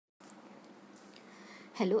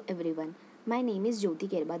Hello everyone. My name is Jyoti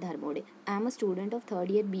Dharmode. I am a student of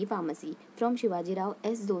 3rd year B Pharmacy from Shivaji Rao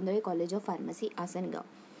S. Zondare College of Pharmacy, Asangaon.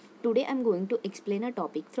 Today I am going to explain a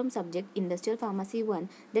topic from subject Industrial Pharmacy 1,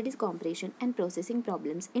 that is compression and processing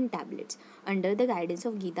problems in tablets, under the guidance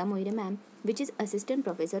of Geeta Moire ma'am, which is assistant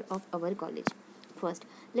professor of our college. First,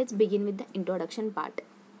 let's begin with the introduction part.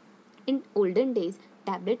 In olden days,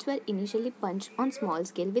 tablets were initially punched on small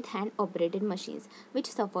scale with hand operated machines, which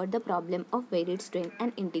suffered the problem of varied strain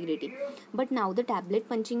and integrity. But now the tablet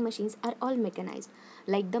punching machines are all mechanized,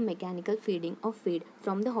 like the mechanical feeding of feed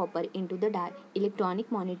from the hopper into the die,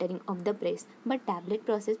 electronic monitoring of the press, but tablet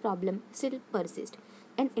process problem still persist.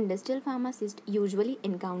 An industrial pharmacist usually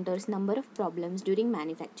encounters number of problems during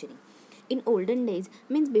manufacturing. In olden days,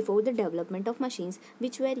 means before the development of machines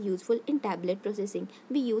which were useful in tablet processing,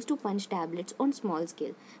 we used to punch tablets on small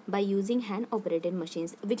scale by using hand operated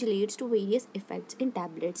machines, which leads to various effects in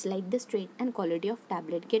tablets like the strain and quality of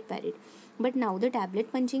tablet get varied. But now the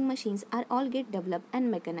tablet punching machines are all get developed and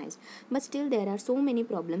mechanized, but still there are so many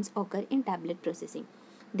problems occur in tablet processing.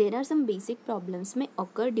 There are some basic problems may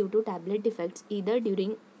occur due to tablet defects either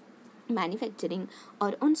during manufacturing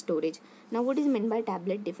or on storage. Now, what is meant by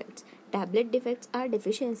tablet defects? Tablet defects are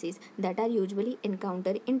deficiencies that are usually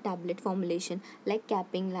encountered in tablet formulation like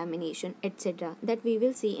capping, lamination, etc. that we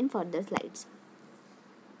will see in further slides.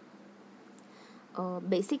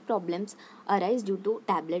 Basic problems arise due to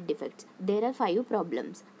tablet defects. There are 5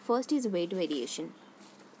 problems. First is weight variation.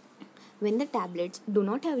 When the tablets do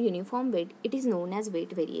not have uniform weight, it is known as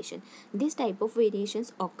weight variation. This type of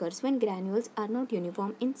variations occurs when granules are not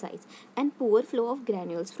uniform in size, and poor flow of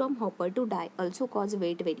granules from hopper to die also cause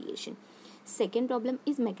weight variation. Second problem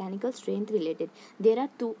is mechanical strength related. There are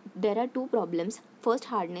two problems. First,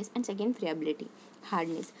 hardness, and second, friability.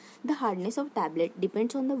 Hardness. The hardness of tablet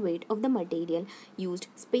depends on the weight of the material used,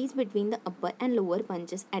 space between the upper and lower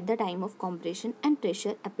punches at the time of compression, and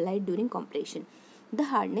pressure applied during compression. The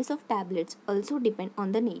hardness of tablets also depend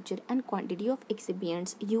on the nature and quantity of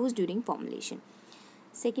excipients used during formulation.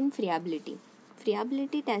 Second, friability.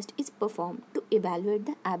 Friability test is performed to evaluate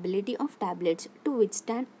the ability of tablets to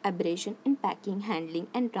withstand abrasion in packing, handling,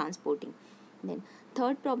 and transporting. Then,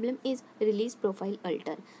 third problem is release profile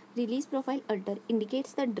alter. Release profile alter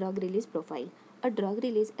indicates the drug release profile. A drug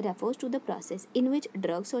release refers to the process in which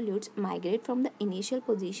drug solutes migrate from the initial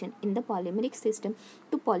position in the polymeric system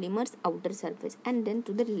to polymer's outer surface and then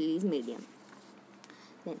to the release medium.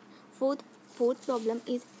 Then, fourth problem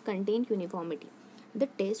is content uniformity. The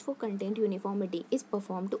test for content uniformity is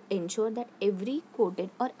performed to ensure that every coated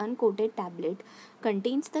or uncoated tablet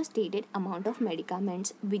contains the stated amount of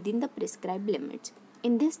medicaments within the prescribed limits.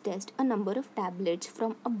 In this test, a number of tablets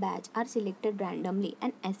from a batch are selected randomly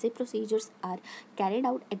and assay procedures are carried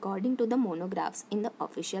out according to the monographs in the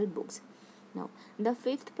official books. Now, the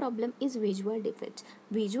fifth problem is visual defects.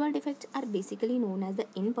 Visual defects are basically known as the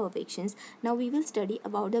imperfections. Now, we will study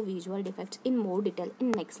about the visual defects in more detail in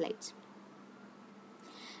next slides.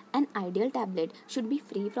 An ideal tablet should be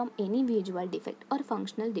free from any visual defect or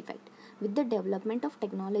functional defect. With the development of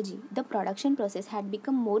technology, the production process had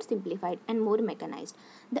become more simplified and more mechanized.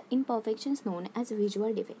 The imperfections known as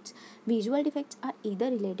visual defects. Visual defects are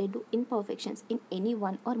either related to imperfections in any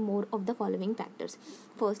one or more of the following factors.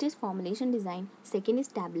 First is formulation design, second is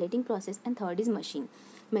tableting process, and third is machine.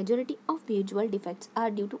 Majority of visual defects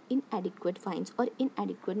are due to inadequate fines or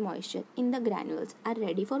inadequate moisture in the granules are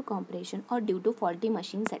ready for compression or due to faulty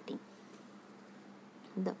machine setting.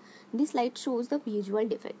 This slide shows the visual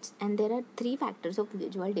defects, and there are 3 factors of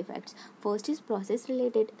visual defects. First is process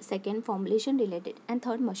related, second formulation related, and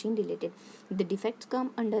third machine related. The defects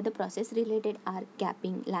come under the process related are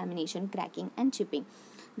capping, lamination, cracking, and chipping.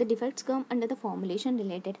 The defects come under the formulation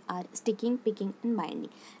related are sticking, picking, and binding,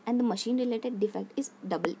 and the machine related defect is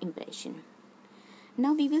double impression.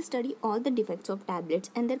 Now we will study all the defects of tablets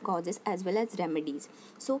and their causes as well as remedies.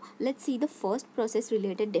 So let's see the first process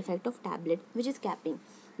related defect of tablet, which is capping.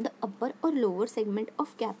 The upper or lower segment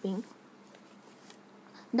of tablet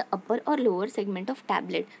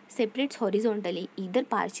separates horizontally either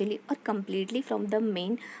partially or completely from the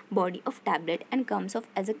main body of tablet and comes off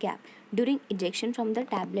as a cap during ejection from the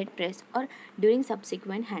tablet press or during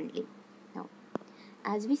subsequent handling. Now,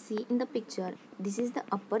 as we see in the picture, this is the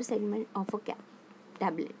upper segment of a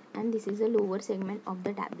tablet and this is the lower segment of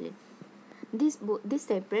the tablet. This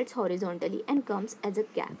separates horizontally and comes as a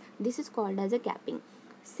cap. This is called as a capping.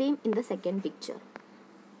 Same in the second picture.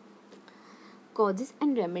 Causes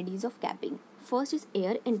and remedies of capping. First is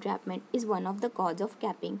air entrapment is one of the causes of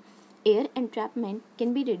capping. Air entrapment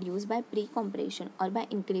can be reduced by pre-compression or by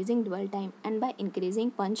increasing dwell time and by increasing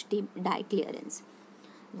punch tip die clearance.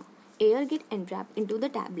 Air get entrapped into the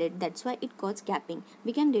tablet, that's why it causes capping.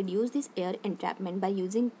 We can reduce this air entrapment by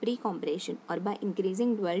using pre-compression or by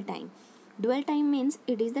increasing dwell time. Dwell time means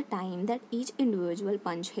it is the time that each individual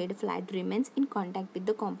punch head flat remains in contact with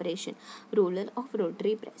the compression roller of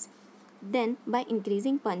rotary press. Then, by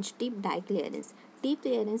increasing punch tip die clearance. Tip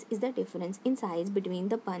clearance is the difference in size between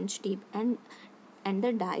the punch tip and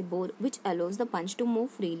the die bore, which allows the punch to move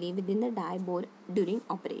freely within the die bore during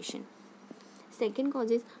operation. Second cause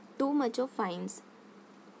is too much of fines.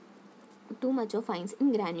 Too much of fines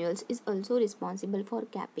in granules is also responsible for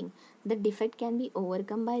capping. The defect can be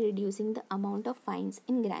overcome by reducing the amount of fines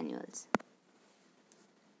in granules.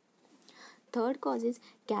 Third cause is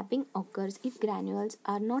capping occurs if granules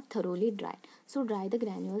are not thoroughly dried. So dry the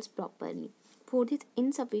granules properly. Fourth is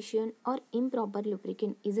insufficient or improper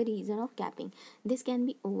lubricant is a reason of capping. This can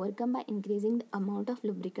be overcome by increasing the amount of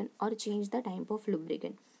lubricant or change the type of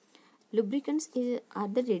lubricant. Lubricants are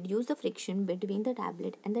the reduce the friction between the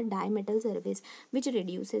tablet and the die metal surface, which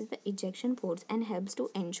reduces the ejection force and helps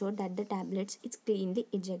to ensure that the tablets is cleanly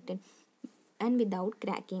ejected and without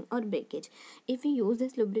cracking or breakage. If we use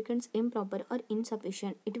these lubricants improper or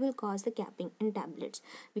insufficient, it will cause the capping in tablets.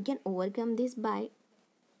 We can overcome this by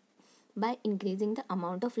increasing the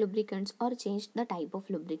amount of lubricants or change the type of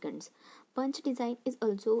lubricants. Punch design is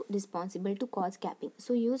also responsible to cause capping,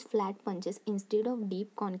 so use flat punches instead of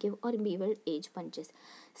deep concave or beveled edge punches.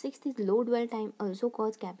 Sixth is low dwell time also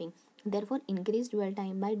cause capping, therefore increase dwell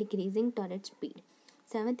time by decreasing turret speed.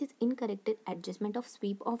 Seventh is incorrect adjustment of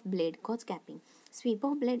sweep of blade cause capping. Sweep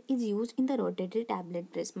of blade is used in the rotatory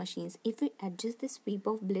tablet press machines. If we adjust the sweep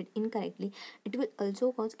of blade incorrectly, it will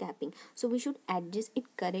also cause capping. So we should adjust it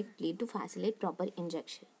correctly to facilitate proper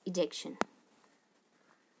ejection.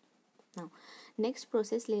 Now, next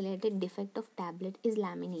process related defect of tablet is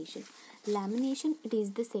lamination. Lamination, it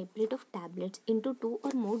is the separate of tablets into two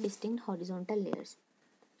or more distinct horizontal layers.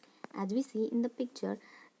 As we see in the picture,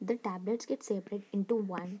 the tablets get separated into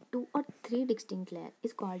 1, 2 or 3 distinct layers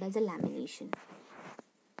is called as a lamination.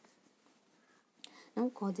 Now,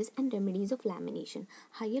 causes and remedies of lamination.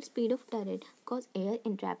 Higher speed of turret cause air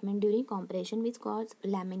entrapment during compression, which cause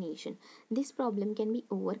lamination. This problem can be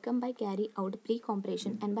overcome by carry out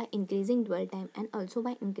pre-compression and by increasing dwell time and also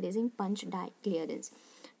by increasing punch die clearance.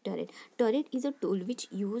 Turret is a tool which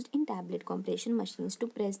used in tablet compression machines to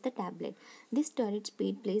press the tablet. This turret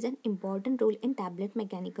speed plays an important role in tablet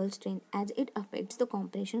mechanical strength as it affects the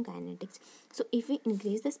compression kinetics. So if we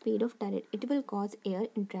increase the speed of turret, it will cause air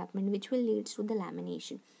entrapment, which will lead to the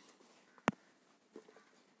lamination.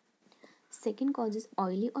 Second cause is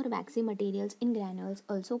oily or waxy materials in granules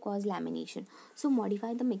also cause lamination. So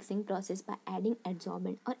modify the mixing process by adding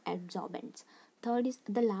adsorbent or adsorbents. Third is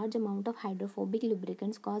the large amount of hydrophobic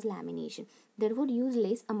lubricants cause lamination. Therefore, use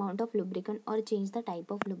less amount of lubricant or change the type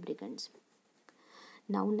of lubricants.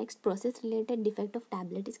 Now, next process related defect of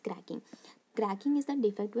tablet is cracking. Cracking is the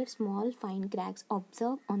defect where small fine cracks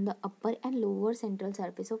observed on the upper and lower central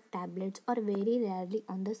surface of tablets or very rarely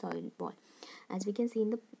on the solid wall. As we can see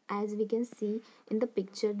in the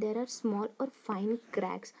picture, there are small or fine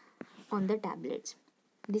cracks on the tablets.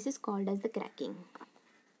 This is called as the cracking.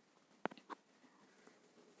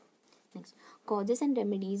 Next, causes and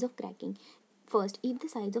remedies of cracking. First, if the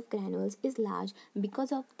size of granules is large,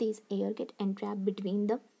 because of this air get entrapped between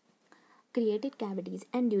the created cavities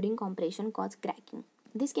and during compression cause cracking.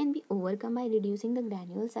 This can be overcome by reducing the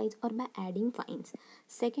granule size or by adding fines.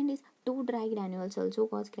 Second is too dry granules also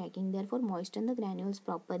cause cracking. Therefore, moisten the granules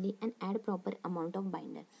properly and add proper amount of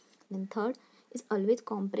binder. Then third is always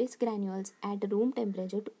compress granules at room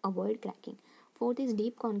temperature to avoid cracking. Fourth is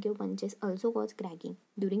deep concave punches also cause cracking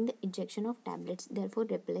during the ejection of tablets. Therefore,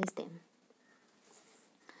 replace them.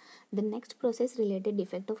 The next process related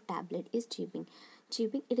defect of tablet is chipping.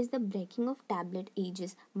 Chipping, it is the breaking of tablet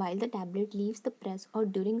edges while the tablet leaves the press or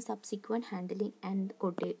during subsequent handling and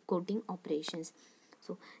coating operations.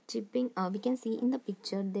 So chipping, we can see in the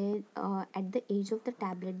picture there at the edge of the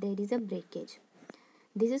tablet there is a breakage.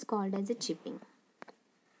 This is called as a chipping.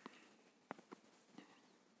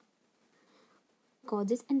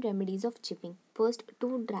 Causes and remedies of chipping. First,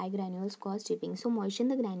 too dry granules cause chipping. So moisten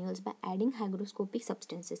the granules by adding hygroscopic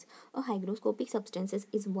substances. A hygroscopic substances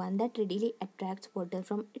is one that readily attracts water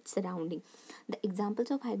from its surrounding. The examples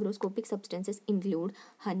of hygroscopic substances include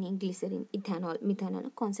honey, glycerin, ethanol,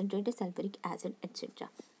 methanol, concentrated sulfuric acid, etc.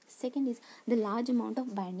 Second is the large amount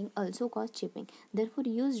of binding also cause chipping. Therefore,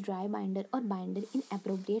 use dry binder or binder in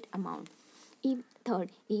appropriate amount.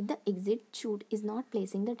 Third, if the exit chute is not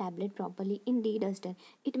placing the tablet properly in deduster,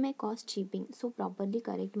 it may cause chipping, so properly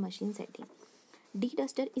correct machine setting.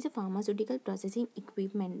 De-duster is a pharmaceutical processing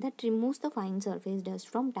equipment that removes the fine surface dust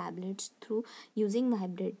from tablets through using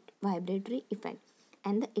vibratory effect.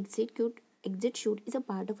 And the exit chute is a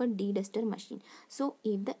part of a de-duster machine. So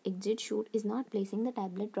if the exit chute is not placing the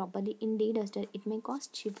tablet properly in de-duster, it may cause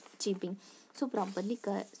chipping. So properly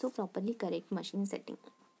correct machine setting.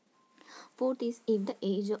 Fourth is if the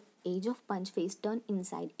edge of punch face turn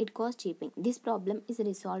inside, it causes chipping. This problem is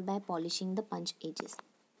resolved by polishing the punch edges.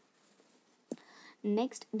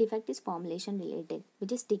 Next defect is formulation related,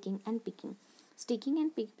 which is sticking and picking. Sticking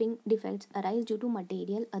and picking defects arise due to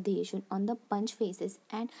material adhesion on the punch faces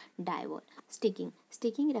and die wall. Sticking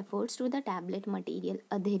refers to the tablet material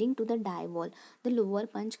adhering to the die wall. The lower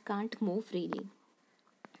punch can't move freely.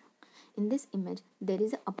 In this image, there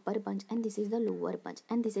is a upper punch and this is the lower punch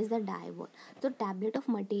and this is the die wall. So tablet of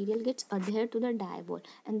material gets adhered to the die wall,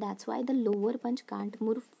 and that's why the lower punch can't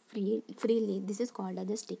move freely. This is called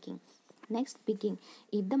as a sticking. Next, picking.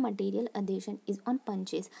 If the material adhesion is on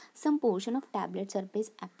punches, some portion of tablet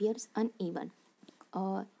surface appears uneven.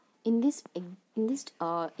 Uh, in this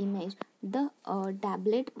image, the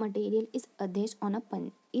tablet material is adhered on a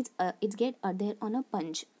punch. It's get adhered on a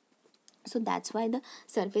punch. So that's why the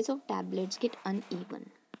surface of tablets get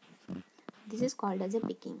uneven. This is called as a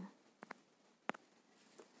picking.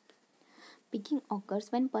 Picking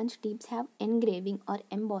occurs when punch tips have engraving or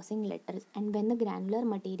embossing letters and when the granular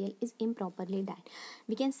material is improperly dyed.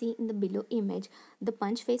 We can see in the below image the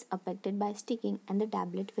punch face affected by sticking and the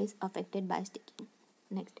tablet face affected by sticking.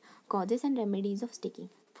 Next, causes and remedies of sticking.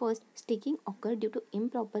 First, sticking occurs due to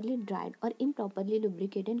improperly dried or improperly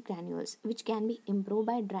lubricated granules, which can be improved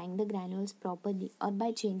by drying the granules properly or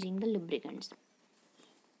by changing the lubricants.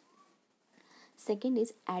 Second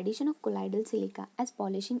is addition of colloidal silica as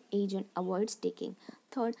polishing agent avoids sticking.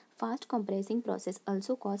 Third, fast compressing process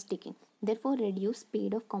also cause sticking. Therefore, reduce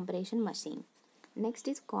speed of compression machine. Next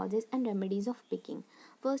is causes and remedies of picking.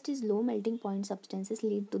 First is low melting point substances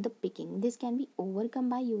lead to the picking. This can be overcome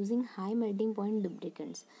by using high melting point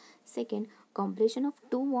lubricants. Second, compression of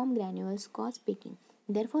too warm granules cause picking.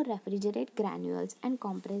 Therefore, refrigerate granules and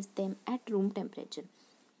compress them at room temperature.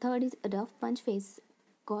 Third is rough punch face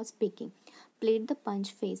cause picking. Plate the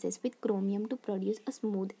punch faces with chromium to produce a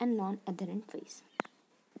smooth and non-adherent face.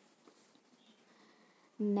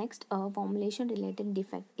 Next, a formulation related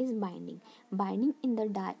defect is binding. Binding in the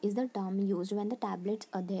die is the term used when the tablets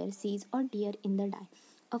adhere, seize or tear in the die.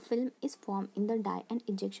 A film is formed in the die and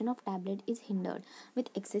ejection of tablet is hindered.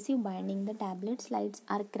 With excessive binding, the tablet slides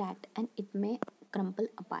are cracked and it may crumple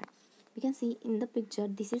apart. We can see in the picture,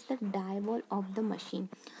 this is the die wall of the machine.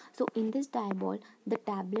 So in this die wall, the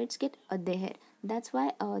tablets get adhere. That's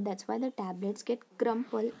why the tablets get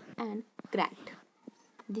crumpled and cracked.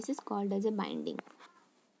 This is called as a binding.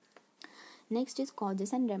 Next is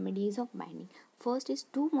causes and remedies of binding. First is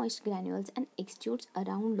too moist granules and exudes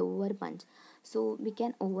around lower punch. So we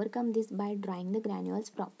can overcome this by drying the granules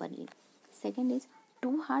properly. Second is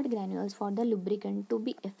too hard granules for the lubricant to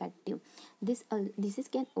be effective. This is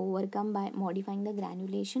can overcome by modifying the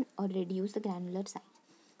granulation or reduce the granular size.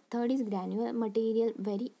 Third is granular material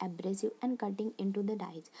very abrasive and cutting into the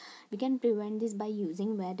dies. We can prevent this by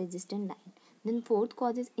using wear resistant dye. Then fourth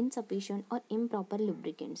cause is insufficient or improper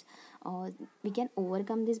lubricants. We can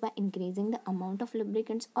overcome this by increasing the amount of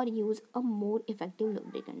lubricants or use a more effective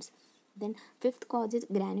lubricants. Then fifth cause is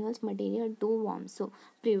granules material too warm. So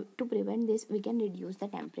to prevent this, we can reduce the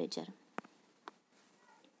temperature.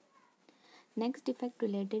 Next defect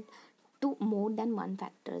related to more than one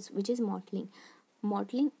factors, which is mottling.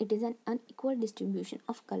 Mottling, it is an unequal distribution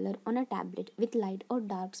of color on a tablet with light or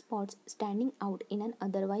dark spots standing out in an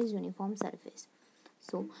otherwise uniform surface.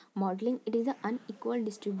 So mottling, it is an unequal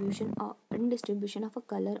distribution of a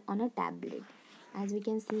color on a tablet, as we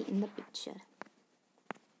can see in the picture.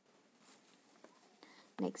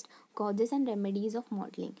 Next, causes and remedies of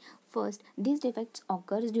mottling. First, these defects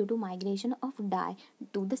occurs due to migration of dye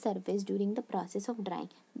to the surface during the process of drying.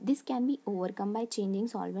 This can be overcome by changing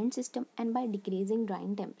solvent system and by decreasing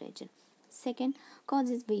drying temperature. Second,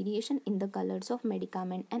 causes variation in the colors of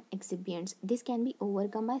medicament and excipients. This can be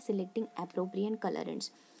overcome by selecting appropriate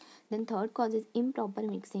colorants. Then third cause is improper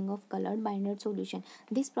mixing of colored binder solution.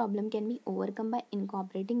 This problem can be overcome by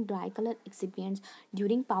incorporating dry color excipients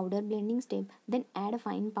during powder blending step. Then add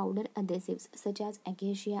fine powder adhesives such as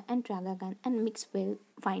acacia and tragacan and mix well.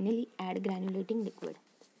 Finally add granulating liquid.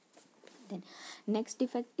 Then next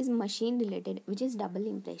defect is machine related, which is double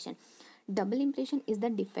impression. Double impression is the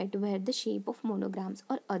defect where the shape of monograms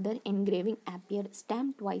or other engraving appear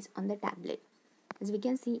stamped twice on the tablet. As we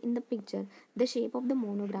can see in the picture, the shape of the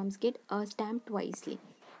monograms get stamped twicely.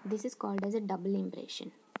 This is called as a double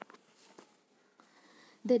impression.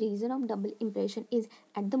 The reason of double impression is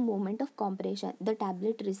at the moment of compression, the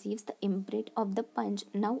tablet receives the imprint of the punch.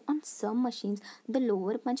 Now, on some machines, the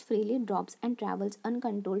lower punch freely drops and travels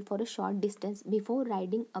uncontrolled for a short distance before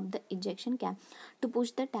riding up the ejection cap to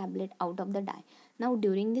push the tablet out of the die. Now,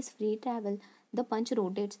 during this free travel, the punch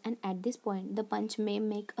rotates, and at this point, the punch may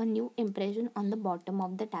make a new impression on the bottom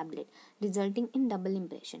of the tablet, resulting in double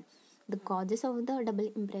impression. The causes of the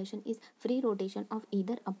double impression is free rotation of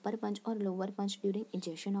either upper punch or lower punch during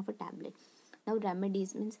ejection of a tablet. Now,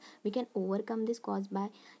 remedies means we can overcome this cause by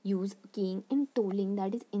use keying and tooling,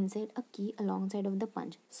 that is insert a key alongside of the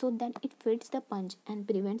punch so that it fits the punch and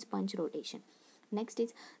prevents punch rotation. Next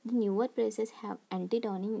is the newer presses have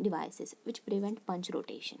anti-turning devices which prevent punch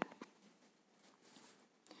rotation.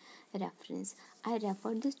 Reference: I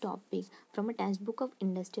referred this topic from a textbook of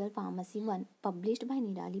Industrial Pharmacy 1 published by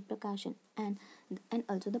Nirali Prakashan and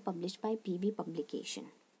also the published by PB Publication.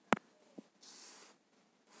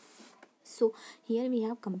 So here we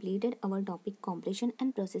have completed our topic compression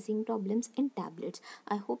and processing problems in tablets.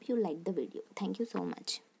 I hope you liked the video. Thank you so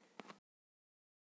much.